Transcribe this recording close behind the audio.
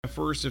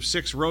First of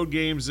 6 road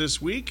games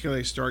this week.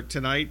 They start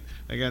tonight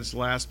against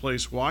last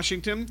place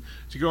Washington.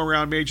 To go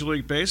around Major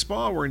League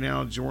Baseball, we're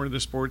now joined the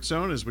Sports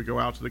Zone as we go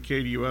out to the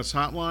KDUS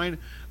hotline.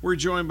 We're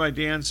joined by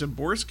Dan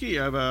Szymborski,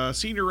 a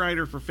senior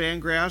writer for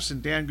FanGraphs.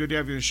 And Dan, good to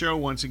have you on the show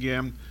once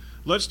again.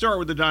 Let's start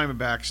with the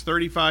Diamondbacks,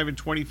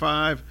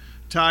 35-25,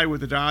 tied with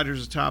the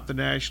Dodgers atop the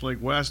National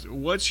League West.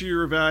 What's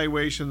your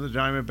evaluation of the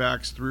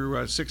Diamondbacks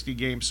through 60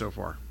 games so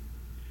far?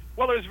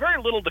 Well, there's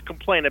very little to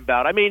complain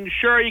about. I mean,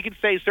 sure, you could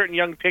say certain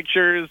young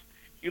pitchers,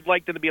 you'd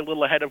like them to be a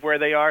little ahead of where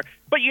they are.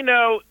 But,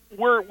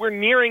 we're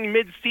nearing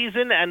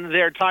midseason, and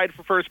they're tied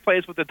for first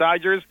place with the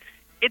Dodgers.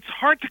 It's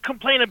hard to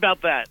complain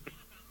about that.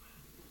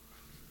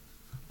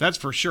 That's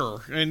for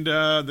sure. And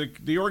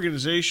the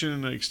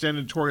organization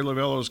extended Torey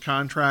Lovullo's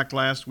contract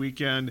last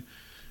weekend.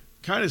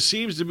 Kind of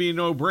seems to be a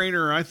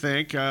no-brainer, I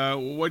think.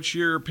 What's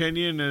your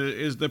opinion?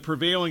 Is the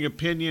prevailing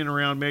opinion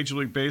around Major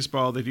League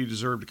Baseball that he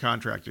deserved a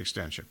contract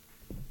extension?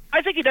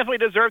 I think he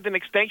definitely deserved an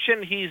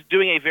extension. He's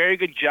doing a very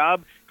good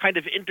job kind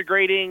of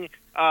integrating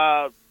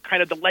kind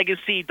of the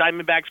legacy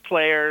Diamondbacks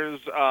players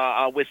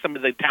with some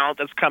of the talent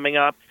that's coming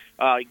up,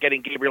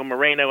 getting Gabriel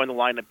Moreno in the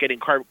lineup, getting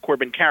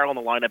Corbin Carroll in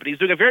the lineup. And he's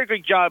doing a very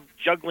good job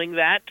juggling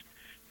that.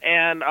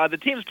 And the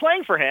team's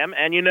playing for him.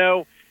 And,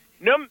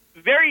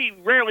 very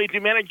rarely do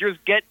managers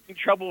get in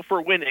trouble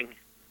for winning.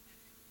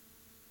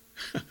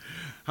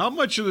 How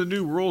much of the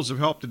new rules have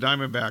helped the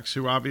Diamondbacks,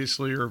 who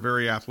obviously are a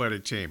very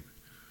athletic team?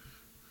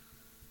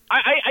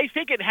 I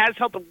think it has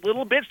helped a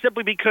little bit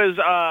simply because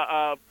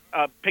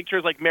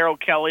pitchers like Merrill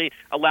Kelly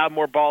allow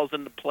more balls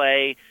into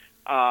play,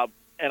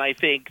 and I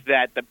think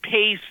that the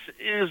pace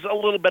is a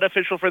little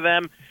beneficial for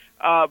them.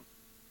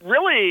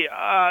 Really,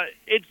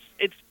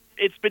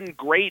 it's been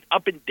great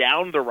up and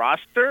down the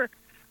roster.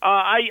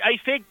 I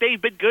think they've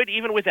been good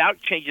even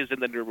without changes in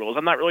the new rules.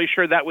 I'm not really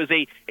sure that was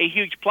a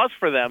huge plus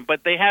for them,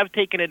 but they have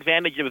taken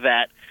advantage of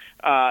that.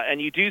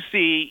 And you do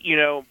see,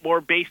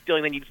 more base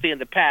stealing than you'd see in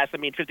the past. I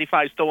mean,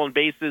 55 stolen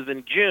bases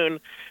in June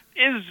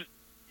is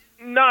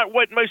not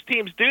what most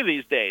teams do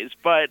these days,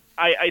 but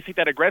I think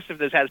that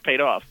aggressiveness has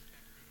paid off.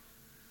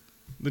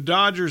 The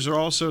Dodgers are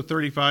also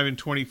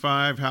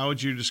 35-25. How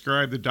would you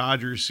describe the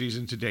Dodgers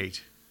season to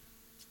date?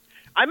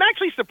 I'm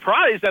actually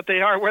surprised that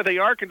they are where they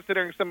are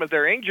considering some of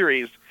their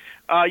injuries.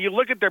 You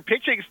look at their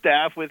pitching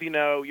staff with,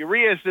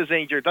 Urias is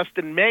injured,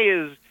 Dustin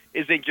May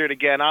is injured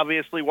again.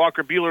 Obviously,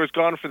 Walker Buehler is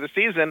gone for the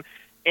season,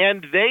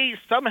 and they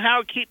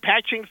somehow keep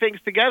patching things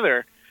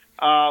together.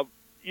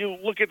 You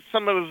look at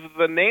some of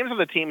the names of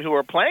the team who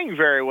are playing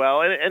very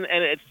well, and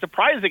it's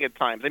surprising at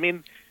times. I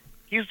mean,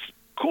 he's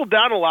cooled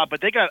down a lot, but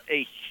they got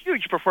a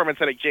huge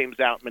performance out of James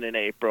Outman in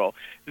April.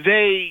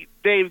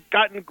 They've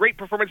gotten great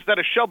performances out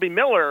of Shelby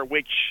Miller,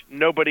 which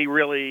nobody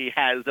really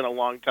has in a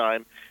long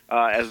time,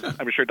 as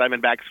I'm sure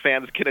Diamondbacks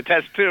fans can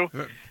attest to.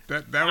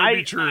 That would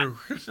be true.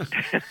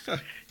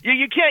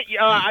 You can't.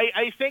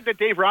 I think that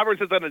Dave Roberts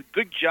has done a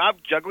good job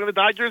juggling the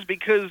Dodgers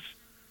because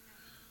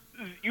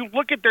you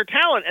look at their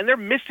talent and they're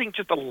missing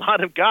just a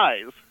lot of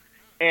guys,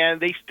 and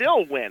they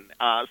still win.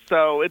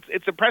 So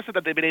it's impressive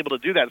that they've been able to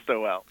do that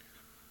so well.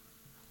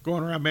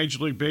 Going around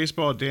Major League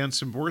Baseball, Dan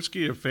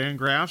Szymborski of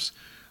FanGraphs.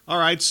 All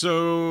right,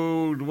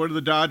 so what do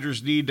the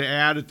Dodgers need to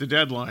add at the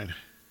deadline?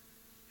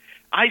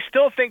 I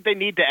still think they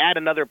need to add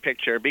another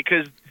pitcher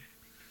because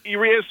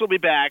Urias will be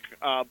back,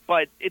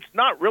 but it's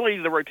not really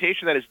the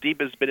rotation that is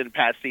deep as it's been in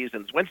past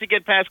seasons. Once you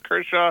get past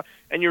Kershaw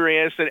and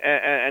Urias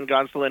and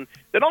Gonsolin,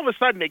 then all of a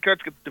sudden it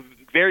starts to get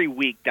very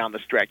weak down the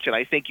stretch, and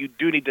I think you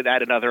do need to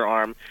add another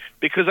arm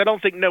because I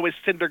don't think Noah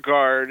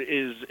Syndergaard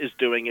is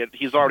doing it.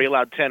 He's already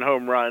allowed 10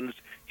 home runs.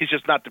 He's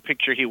just not the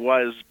pitcher he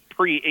was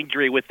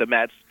pre-injury with the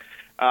Mets.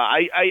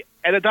 And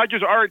the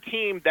Dodgers are a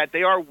team that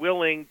they are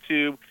willing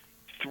to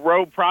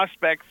throw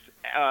prospects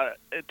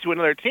to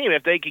another team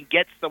if they can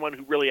get someone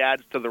who really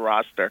adds to the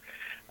roster.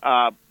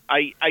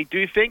 I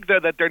do think,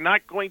 though, that they're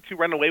not going to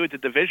run away with the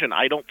division.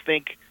 I don't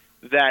think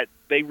that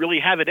they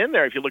really have it in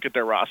there if you look at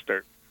their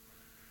roster.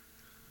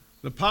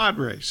 The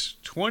Padres,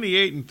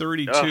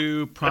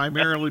 28-32,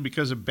 primarily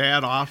because of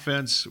bad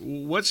offense.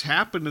 What's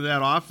happened to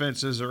that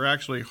offense? Is there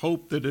actually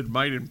hope that it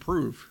might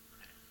improve?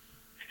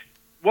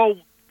 Well,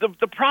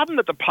 the problem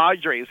that the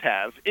Padres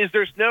have is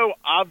there's no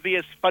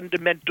obvious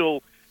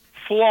fundamental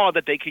flaw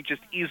that they can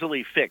just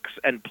easily fix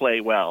and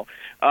play well.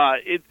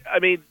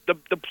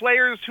 The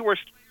players who are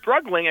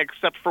struggling,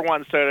 except for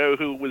Juan Soto,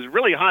 who was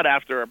really hot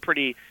after a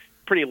pretty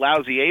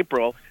lousy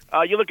April.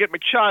 You look at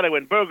Machado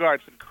and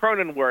Bogarts and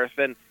Cronenworth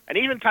and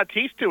even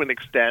Tatis to an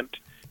extent.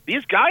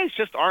 These guys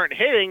just aren't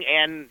hitting,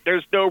 and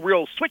there's no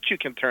real switch you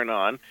can turn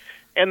on.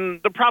 And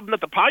the problem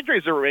that the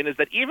Padres are in is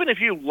that even if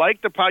you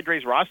like the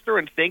Padres roster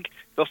and think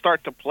they'll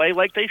start to play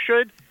like they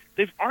should,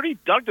 they've already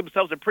dug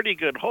themselves a pretty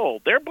good hole.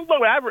 They're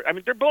below average. I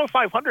mean, they're below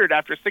 500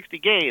 after 60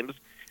 games.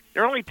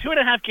 They're only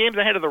 2.5 games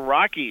ahead of the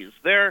Rockies.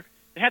 They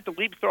had to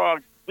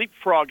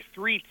leapfrog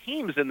 3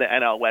 teams in the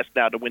NL West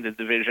now to win the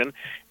division,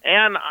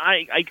 and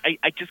I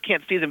just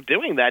can't see them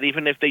doing that,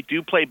 even if they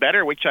do play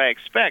better, which I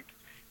expect.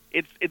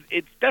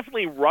 It's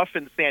definitely rough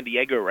in San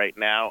Diego right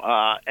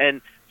now,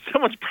 and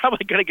someone's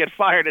probably going to get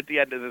fired at the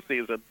end of the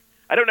season.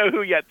 I don't know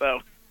who yet, though.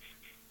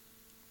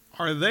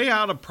 Are they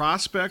out of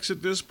prospects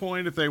at this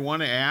point if they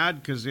want to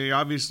add? Because they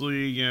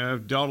obviously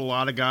have dealt a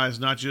lot of guys,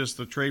 not just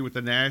the trade with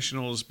the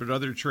Nationals, but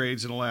other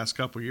trades in the last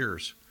couple of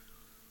years.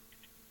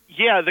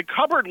 Yeah, the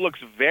cupboard looks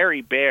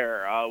very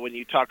bare when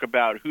you talk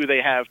about who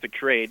they have to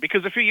trade.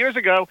 Because a few years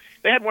ago,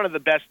 they had one of the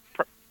best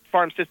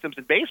farm systems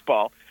in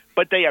baseball,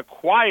 but they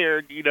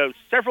acquired,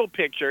 several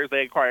pitchers.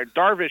 They acquired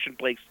Darvish and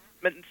Blake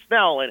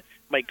Snell and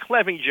Mike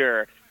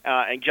Clevinger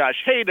and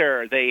Josh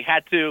Hader. They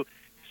had to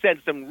send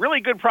some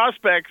really good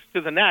prospects to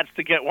the Nats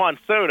to get Juan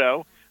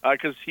Soto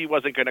because he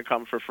wasn't going to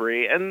come for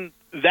free. And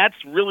that's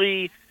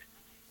really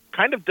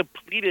kind of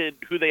depleted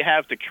who they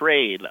have to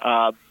trade.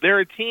 They're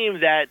a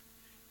team that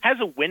has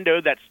a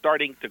window that's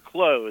starting to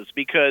close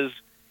because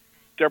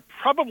they're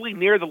probably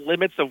near the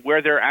limits of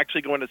where they're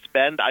actually going to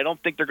spend. I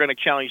don't think they're going to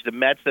challenge the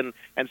Mets and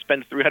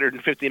spend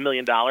 $350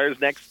 million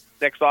next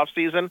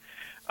offseason.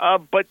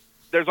 But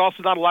there's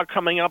also not a lot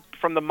coming up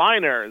from the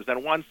minors,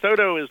 and Juan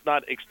Soto is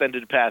not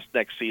extended past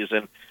next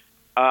season.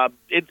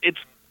 It's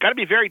got to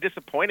be very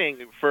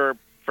disappointing for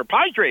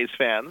Padres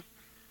fans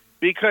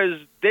because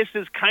this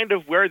is kind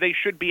of where they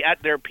should be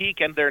at their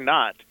peak, and they're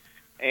not.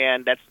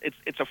 And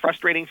it's a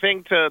frustrating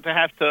thing to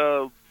have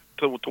to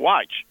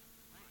watch.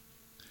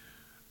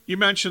 You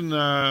mentioned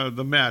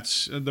the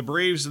Mets. The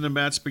Braves and the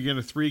Mets begin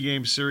a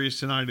 3-game series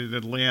tonight in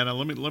Atlanta.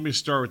 Let me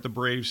start with the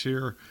Braves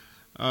here.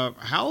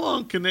 How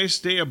long can they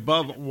stay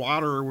above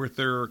water with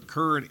their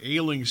current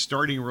ailing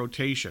starting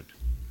rotation?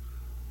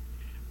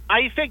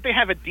 I think they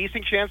have a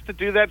decent chance to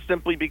do that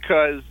simply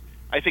because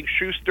I think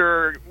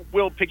Schuster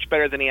will pitch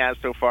better than he has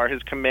so far.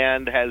 His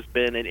command has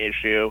been an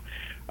issue.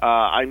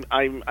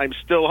 I'm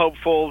still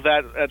hopeful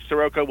that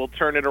Soroka will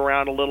turn it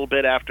around a little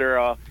bit after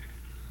a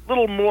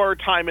little more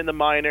time in the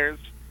minors.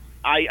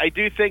 I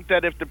do think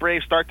that if the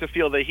Braves start to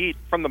feel the heat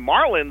from the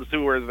Marlins,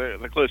 who are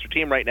the closer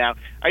team right now,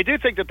 I do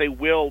think that they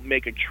will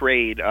make a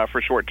trade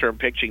for short-term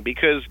pitching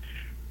because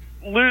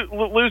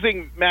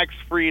losing Max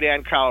Fried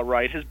and Kyle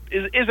Wright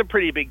is a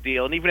pretty big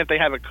deal. And even if they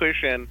have a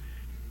cushion,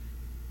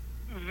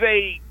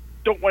 they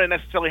don't want to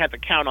necessarily have to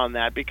count on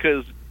that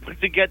because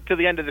to get to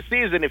the end of the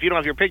season, if you don't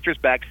have your pitchers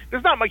back,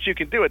 there's not much you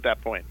can do at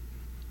that point.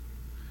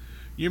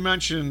 You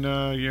mentioned,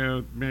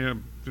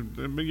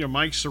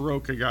 Mike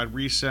Soroka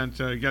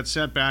got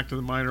sent back to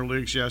the minor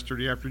leagues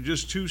yesterday after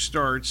just 2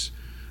 starts.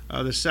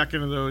 The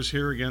second of those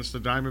here against the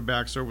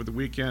Diamondbacks over the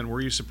weekend. Were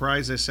you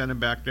surprised they sent him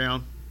back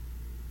down?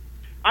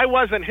 I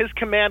wasn't. His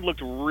command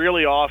looked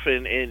really off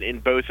in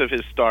both of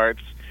his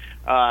starts.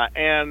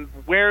 And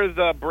where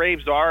the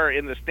Braves are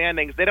in the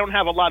standings, they don't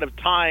have a lot of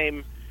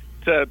time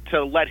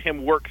to let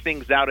him work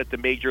things out at the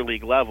major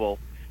league level.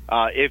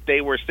 If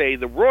they were, say,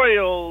 the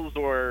Royals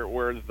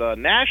or the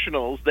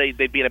Nationals, they'd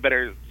be in a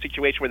better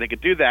situation where they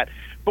could do that.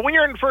 But when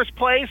you're in first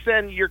place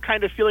and you're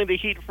kind of feeling the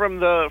heat from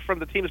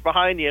the teams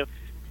behind you,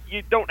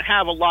 you don't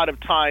have a lot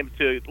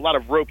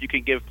of rope you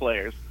can give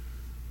players.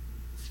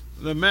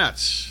 The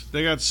Mets,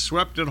 they got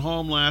swept at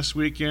home last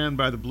weekend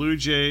by the Blue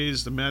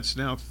Jays. The Mets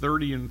now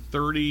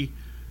 30-30.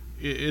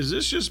 Is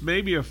this just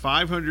maybe a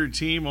 500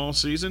 team all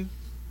season?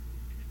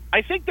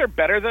 I think they're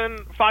better than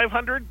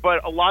 500,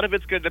 but a lot of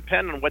it's going to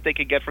depend on what they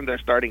can get from their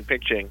starting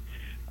pitching.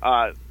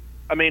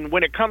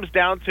 When it comes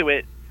down to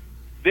it,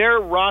 their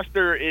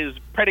roster is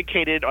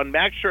predicated on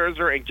Max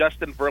Scherzer and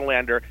Justin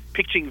Verlander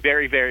pitching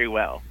very, very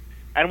well.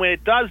 And when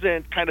it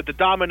doesn't, kind of the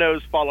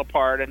dominoes fall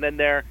apart, and then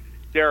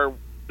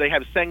they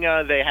have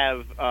Senga, they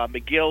have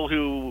McGill,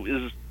 who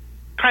is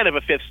kind of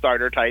a fifth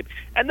starter type,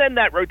 and then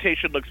that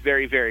rotation looks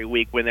very, very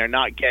weak when they're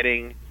not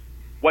getting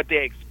what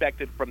they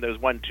expected from those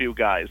 1-2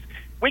 guys,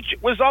 which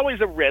was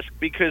always a risk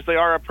because they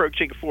are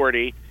approaching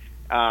 40,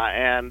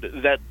 and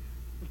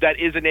that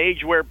is an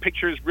age where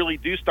pitchers really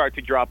do start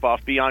to drop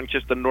off beyond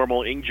just the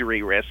normal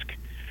injury risk.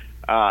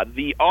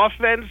 The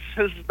offense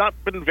has not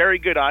been very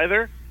good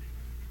either,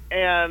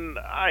 and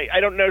I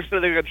don't know if they're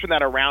going to turn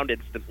that around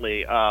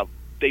instantly.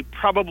 They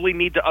probably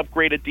need to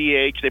upgrade a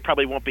DH. They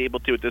probably won't be able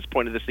to at this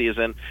point of the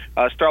season.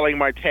 Starling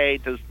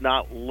Marte does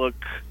not look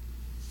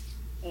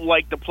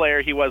like the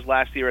player he was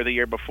last year or the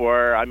year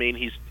before. I mean,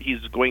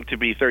 he's going to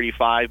be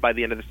 35 by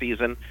the end of the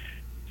season.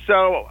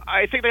 So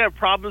I think they have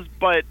problems,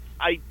 but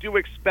I do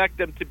expect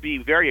them to be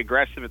very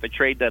aggressive at the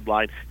trade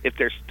deadline if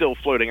they're still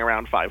floating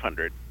around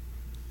 500.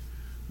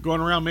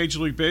 Going around Major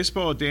League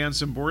Baseball, Dan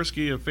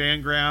Szymborski of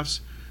FanGraphs.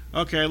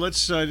 Okay,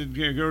 let's go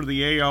to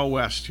the AL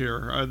West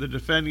here. The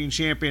defending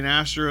champion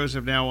Astros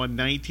have now won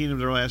 19 of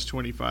their last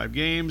 25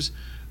 games.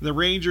 The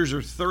Rangers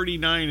are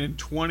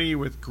 39-20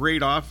 with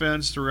great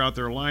offense throughout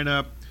their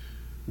lineup.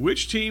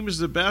 Which team is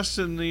the best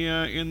in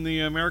the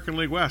American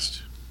League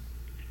West?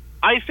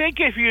 I think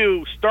if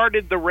you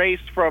started the race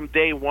from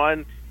day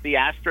one, the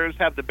Astros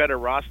have the better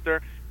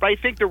roster. But I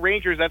think the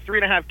Rangers, that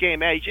 3.5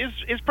 game edge,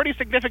 is pretty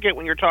significant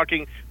when you're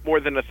talking more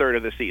than a third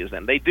of the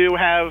season. They do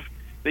have,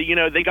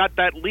 they got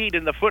that lead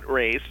in the foot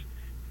race,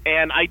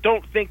 and I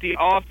don't think the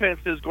offense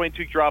is going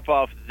to drop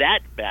off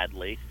that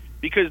badly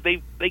because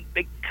they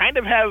kind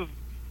of have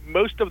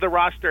most of the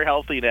roster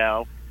healthy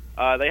now.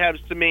 They have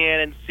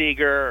Semien and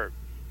Seager.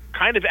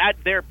 kind of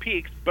at their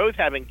peaks, both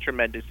having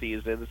tremendous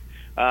seasons.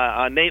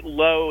 Nate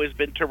Lowe has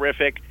been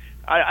terrific.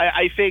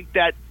 I think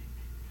that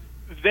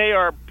they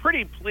are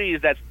pretty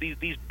pleased that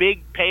these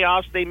big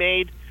payoffs they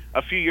made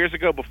a few years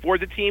ago before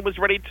the team was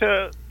ready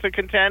to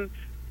contend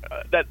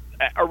that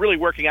are really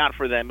working out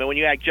for them. And when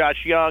you add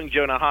Josh Young,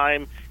 Jonah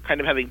Heim, kind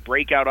of having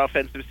breakout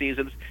offensive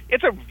seasons,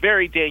 it's a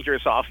very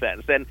dangerous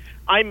offense. And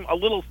I'm a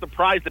little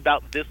surprised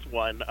about this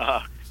one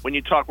when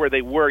you talk where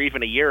they were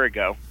even a year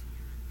ago.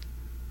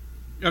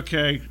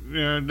 Okay,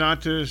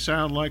 not to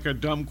sound like a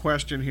dumb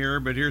question here,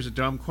 but here's a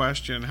dumb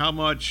question. How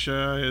much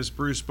has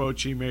Bruce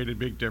Bochy made a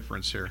big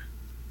difference here?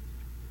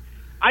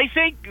 I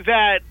think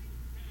that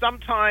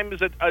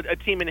sometimes a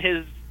team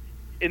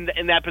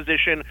in that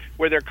position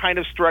where they're kind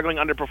of struggling,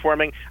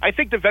 underperforming, I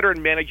think the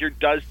veteran manager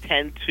does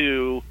tend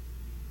to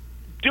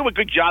do a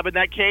good job in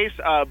that case.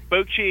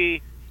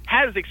 Bochy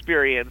has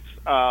experience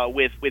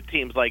with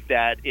teams like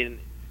that in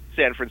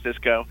San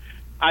Francisco.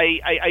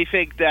 I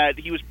think that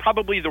he was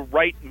probably the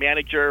right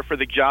manager for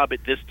the job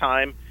at this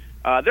time.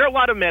 There are a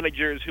lot of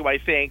managers who I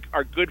think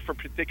are good for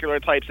particular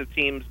types of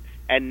teams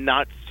and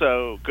not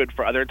so good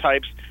for other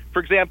types.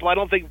 For example, I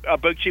don't think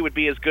Bochy would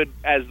be as good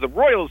as the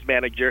Royals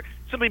manager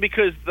simply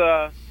because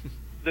the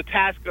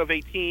task of a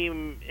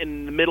team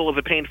in the middle of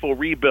a painful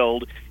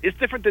rebuild is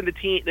different than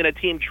a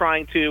team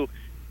trying to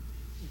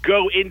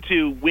go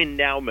into win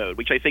now mode,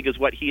 which I think is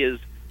what he is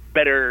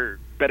better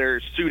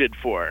suited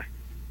for.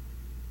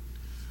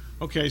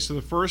 Okay, so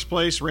the first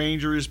place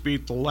Rangers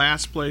beat the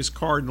last place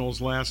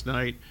Cardinals last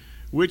night.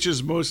 Which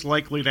is most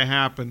likely to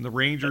happen? The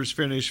Rangers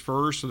finish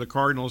first or the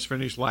Cardinals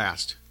finish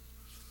last?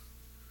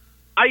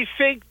 I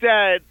think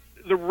that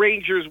the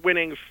Rangers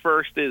winning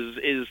first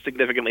is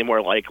significantly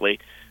more likely.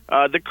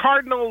 The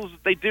Cardinals,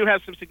 they do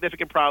have some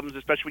significant problems,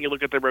 especially when you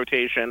look at their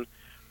rotation.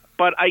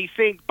 But I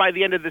think by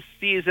the end of the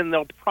season,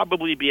 they'll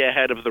probably be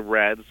ahead of the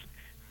Reds,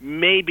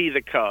 maybe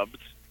the Cubs.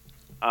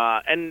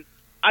 And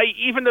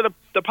even though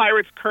the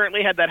Pirates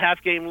currently had that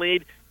half-game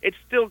lead, it's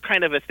still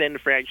kind of a thin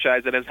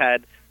franchise that has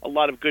had a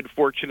lot of good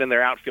fortune in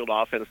their outfield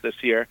offense this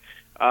year.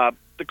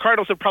 The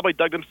Cardinals have probably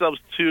dug themselves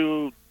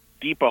too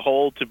deep a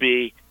hole to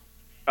be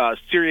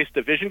serious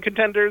division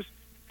contenders,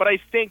 but I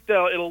think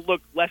it'll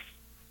look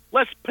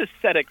less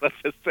pathetic, let's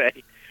just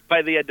say,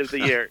 by the end of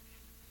the year.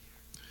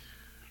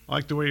 I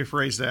like the way you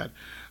phrase that.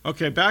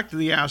 Okay, back to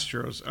the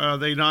Astros.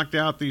 They knocked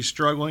out the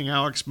struggling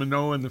Alex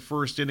Manoah in the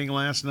first inning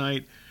last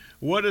night.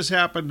 What has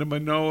happened to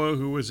Manoah,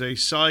 who was a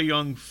Cy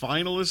Young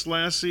finalist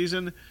last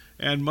season,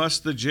 and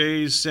must the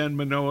Jays send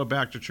Manoah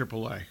back to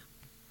AAA?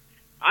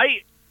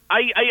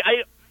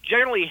 I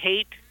generally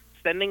hate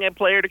sending a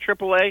player to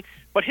AAA,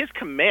 but his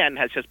command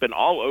has just been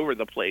all over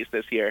the place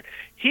this year.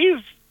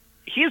 He's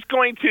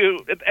going to,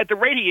 at the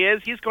rate he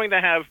is, he's going to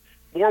have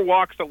more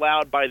walks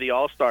allowed by the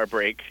All-Star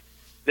break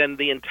than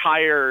the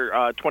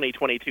entire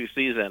 2022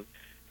 season.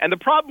 And the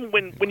problem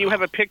when you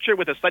have a pitcher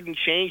with a sudden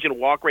change in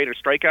walk rate or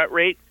strikeout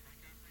rate,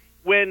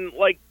 when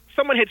like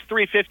someone hits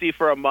 350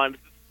 for a month,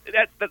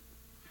 that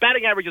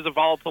batting average is a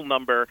volatile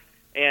number,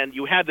 and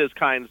you have those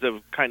kinds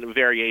of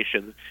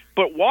variations.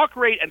 But walk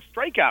rate and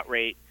strikeout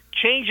rate,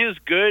 changes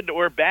good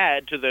or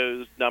bad to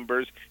those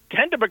numbers,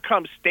 tend to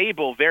become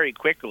stable very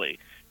quickly.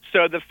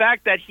 So the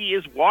fact that he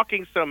is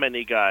walking so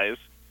many guys,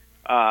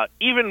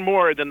 even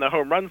more than the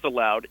home runs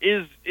allowed,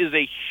 is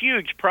a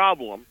huge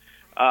problem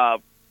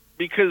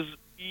because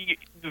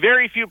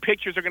very few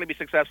pitchers are going to be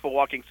successful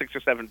walking 6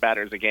 or 7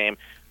 batters a game,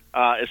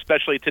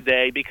 especially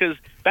today, because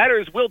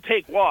batters will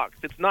take walks.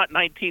 It's not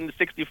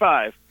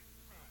 1965.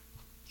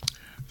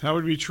 That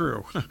would be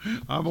true.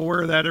 I'm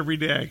aware of that every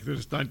day.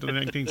 It's not the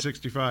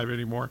 1965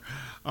 anymore.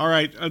 All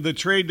right, the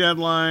trade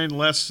deadline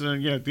less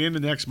than at the end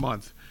of next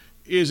month.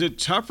 Is it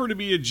tougher to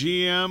be a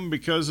GM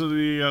because of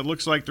the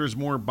looks like there's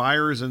more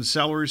buyers and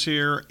sellers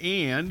here?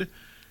 And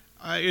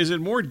is it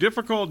more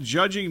difficult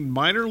judging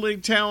minor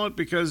league talent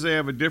because they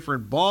have a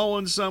different ball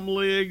in some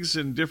leagues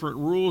and different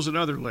rules in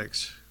other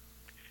leagues?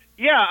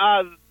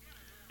 Yeah,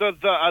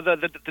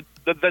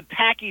 the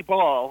tacky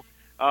ball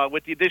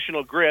with the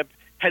additional grip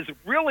has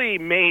really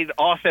made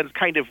offense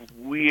kind of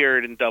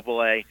weird in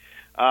Double-A.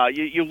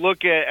 You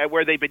look at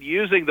where they've been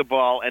using the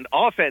ball, and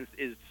offense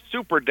is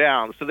super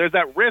down. So there's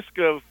that risk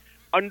of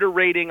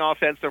underrating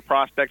offensive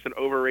prospects and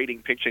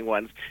overrating pitching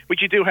ones,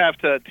 which you do have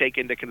to take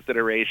into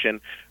consideration.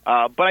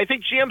 But I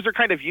think GMs are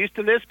kind of used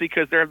to this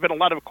because there have been a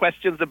lot of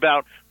questions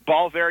about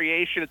ball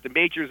variation at the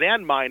majors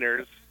and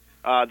minors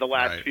the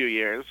last few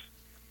years.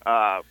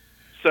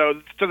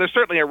 So there's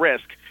certainly a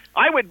risk.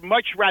 I would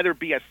much rather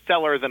be a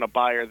seller than a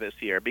buyer this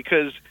year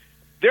because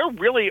there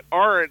really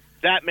aren't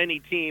that many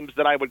teams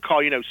that I would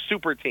call,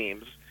 super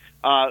teams.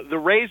 The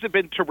Rays have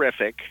been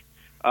terrific,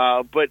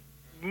 but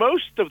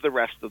most of the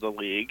rest of the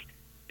league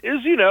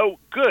is,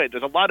 good.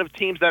 There's a lot of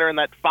teams that are in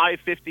that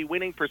 550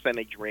 winning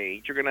percentage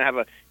range. You're going to have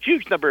a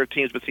huge number of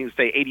teams between,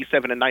 say,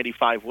 87 and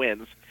 95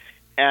 wins.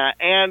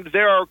 And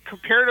there are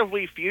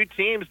comparatively few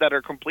teams that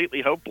are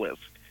completely hopeless.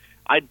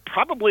 I'd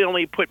probably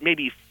only put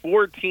maybe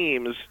 4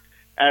 teams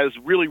as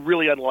really,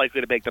 really unlikely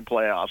to make the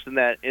playoffs,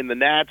 in the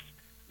Nats,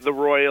 the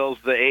Royals,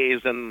 the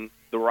A's, and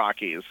the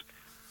Rockies.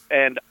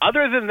 And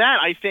other than that,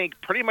 I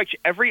think pretty much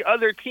every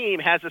other team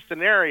has a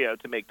scenario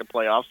to make the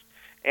playoffs.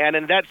 And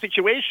in that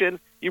situation,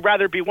 you'd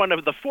rather be one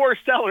of the 4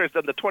 sellers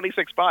than the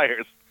 26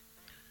 buyers.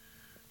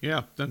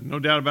 Yeah, no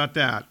doubt about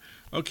that.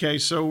 Okay,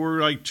 so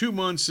we're like 2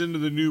 months into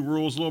the new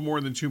rules, a little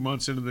more than 2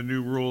 months into the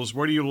new rules.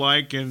 What do you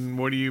like, and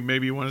what do you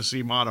maybe want to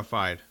see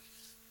modified?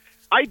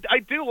 I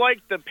do like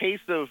the pace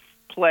of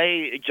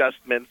play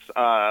adjustments.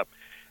 I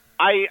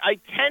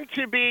tend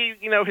to be,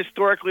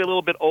 historically a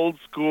little bit old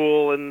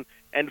school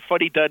and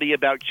fuddy-duddy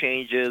about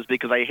changes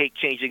because I hate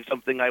changing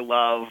something I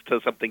love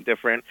to something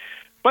different.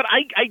 But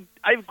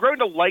I've grown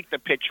to like the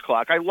pitch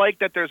clock. I like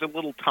that there's a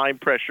little time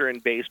pressure in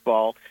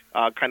baseball,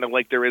 kind of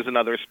like there is in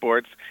other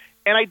sports.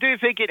 And I do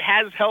think it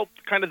has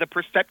helped kind of the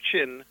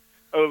perception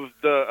of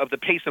the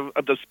pace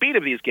of the speed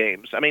of these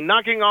games. I mean,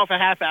 knocking off a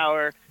half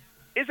hour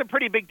is a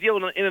pretty big deal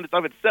in and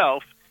of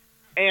itself,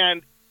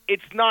 and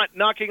it's not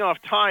knocking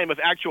off time of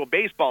actual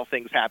baseball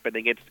things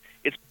happening.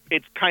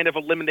 It's kind of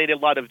eliminated a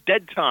lot of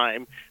dead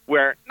time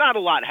where not a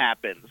lot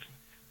happens.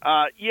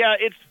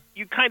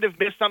 You kind of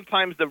miss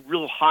sometimes the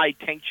real high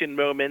tension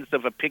moments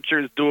of a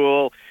pitcher's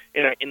duel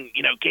in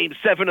Game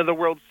 7 of the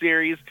World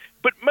Series,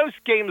 but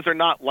most games are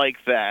not like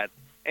that,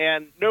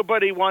 and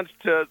nobody wants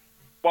to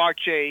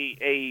watch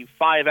a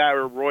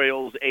 5-hour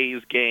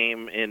Royals-A's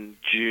game in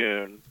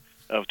June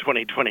of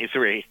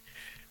 2023.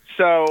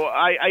 So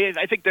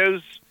I think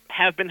those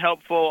have been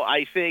helpful.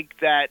 I think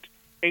that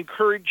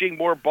encouraging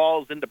more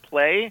balls into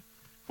play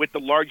with the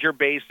larger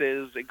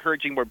bases,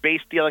 encouraging more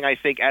base stealing, I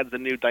think adds a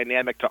new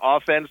dynamic to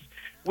offense,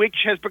 which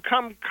has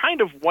become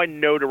kind of one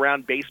note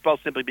around baseball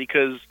simply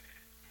because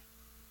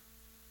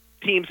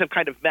teams have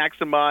kind of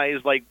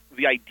maximized like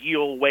the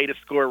ideal way to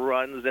score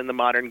runs in the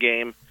modern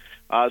game.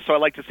 So I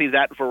like to see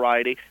that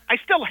variety. I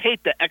still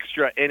hate the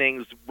extra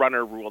innings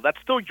runner rule. That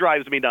still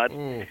drives me nuts.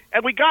 Ooh.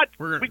 And we cut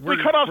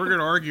off. We're going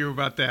to argue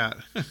about that.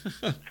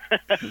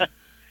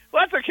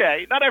 Well, that's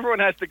okay. Not everyone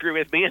has to agree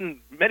with me, and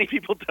many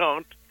people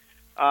don't.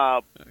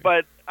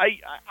 But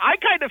I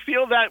kind of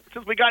feel that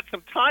since we got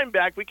some time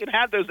back, we can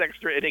have those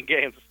extra inning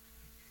games.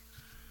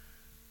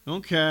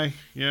 Okay.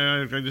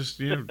 Yeah, I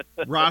just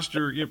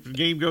roster. If the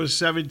game goes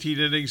 17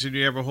 innings and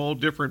you have a whole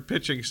different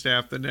pitching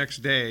staff the next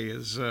day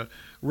is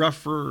rough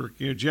for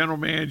general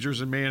managers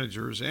and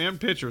managers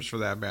and pitchers for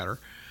that matter.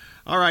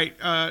 All right,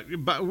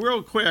 but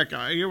real quick,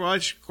 I've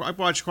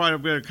watched quite a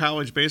bit of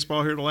college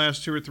baseball here the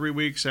last 2 or 3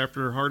 weeks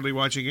after hardly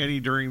watching any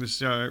during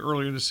this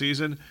earlier in the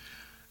season.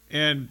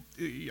 And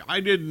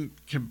I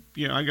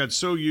got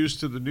so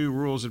used to the new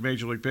rules in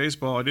Major League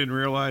Baseball, I didn't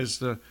realize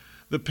the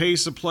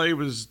pace of play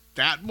was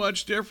that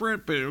much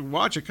different. But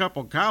watch a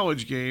couple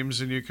college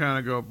games and you kind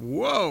of go,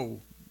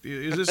 whoa,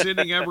 is this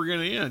inning ever going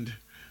to end?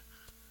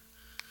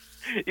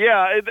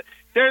 Yeah,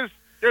 there's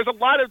a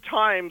lot of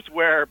times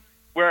where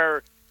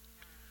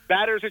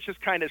batters are just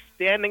kind of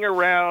standing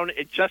around,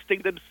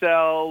 adjusting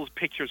themselves,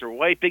 pitchers are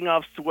wiping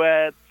off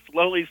sweat,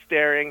 slowly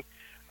staring,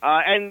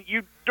 and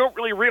you don't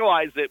really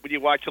realize it when you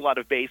watch a lot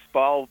of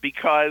baseball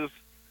because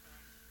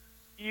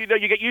you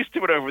get used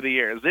to it over the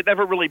years. It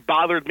never really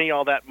bothered me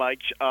all that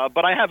much,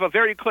 but I have a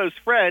very close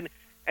friend,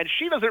 and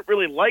she doesn't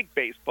really like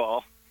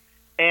baseball.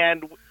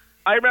 And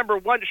I remember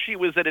once she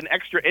was at an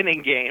extra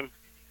inning game,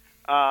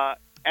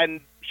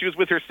 and she was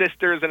with her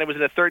sisters, and it was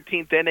in the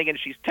 13th inning, and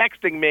she's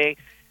texting me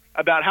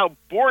about how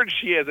bored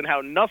she is and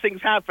how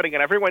nothing's happening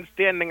and everyone's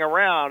standing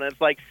around. And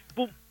it's like,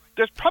 well,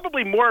 there's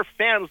probably more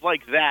fans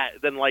like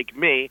that than like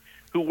me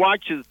who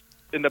watches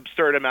an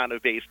absurd amount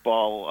of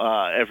baseball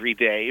every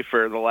day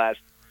for the last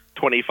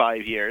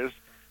 25 years.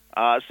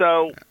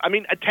 So, I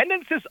mean,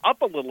 attendance is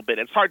up a little bit.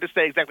 It's hard to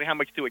say exactly how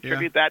much to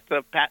attribute that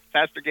to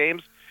faster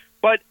games,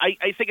 but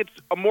I think it's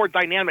a more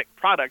dynamic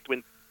product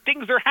when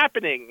things are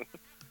happening.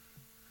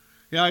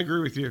 Yeah, I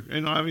agree with you.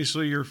 And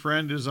obviously your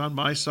friend is on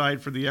my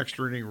side for the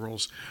extra inning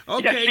rules.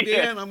 Okay, yes,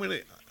 Dan, I'm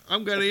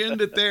gonna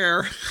end it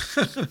there.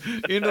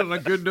 End on a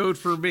good note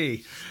for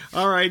me.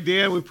 All right,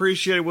 Dan, we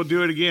appreciate it. We'll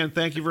do it again.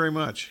 Thank you very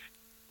much.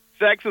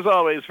 Thanks as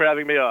always for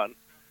having me on.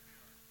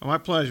 My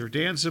pleasure.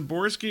 Dan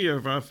Szymborski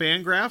of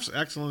FanGraphs.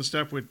 Excellent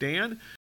stuff with Dan.